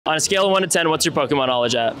On a scale of 1 to 10, what's your Pokemon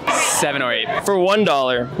knowledge at? 7 or 8. For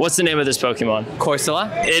 $1, what's the name of this Pokemon?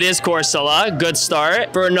 Corsola. It is Corsola. Good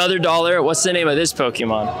start. For another $1, what's the name of this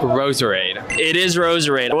Pokemon? Roserade. It is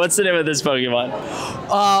Roserade. What's the name of this Pokemon?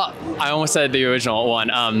 I almost said the original one.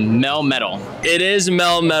 Melmetal. It is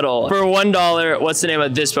Melmetal. For $1, what's the name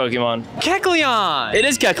of this Pokemon? Kecleon. It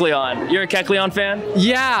is Kecleon. You're a Kecleon fan?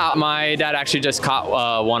 Yeah, my dad actually just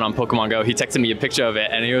caught one on Pokemon Go. He texted me a picture of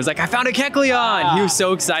it and he was like, I found a Kecleon. He was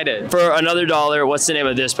so excited. For another $1, what's the name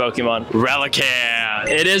of this Pokemon? Relicanth.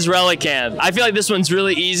 It is Relicanth. I feel like this one's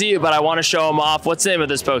really easy, but I want to show them off. What's the name of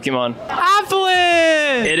this Pokemon?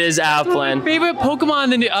 Applin. It is Applin. My favorite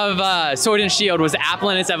Pokemon of Sword and Shield was Applin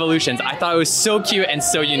and its evolutions. I thought it was so cute and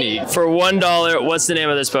so unique. For $1, what's the name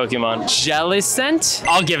of this Pokemon? Jellicent?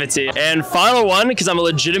 I'll give it to you. And final one, because I'm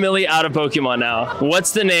legitimately out of Pokemon now.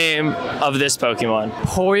 What's the name of this Pokemon?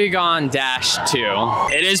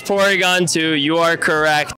 Porygon-2. It is Porygon 2. You are correct.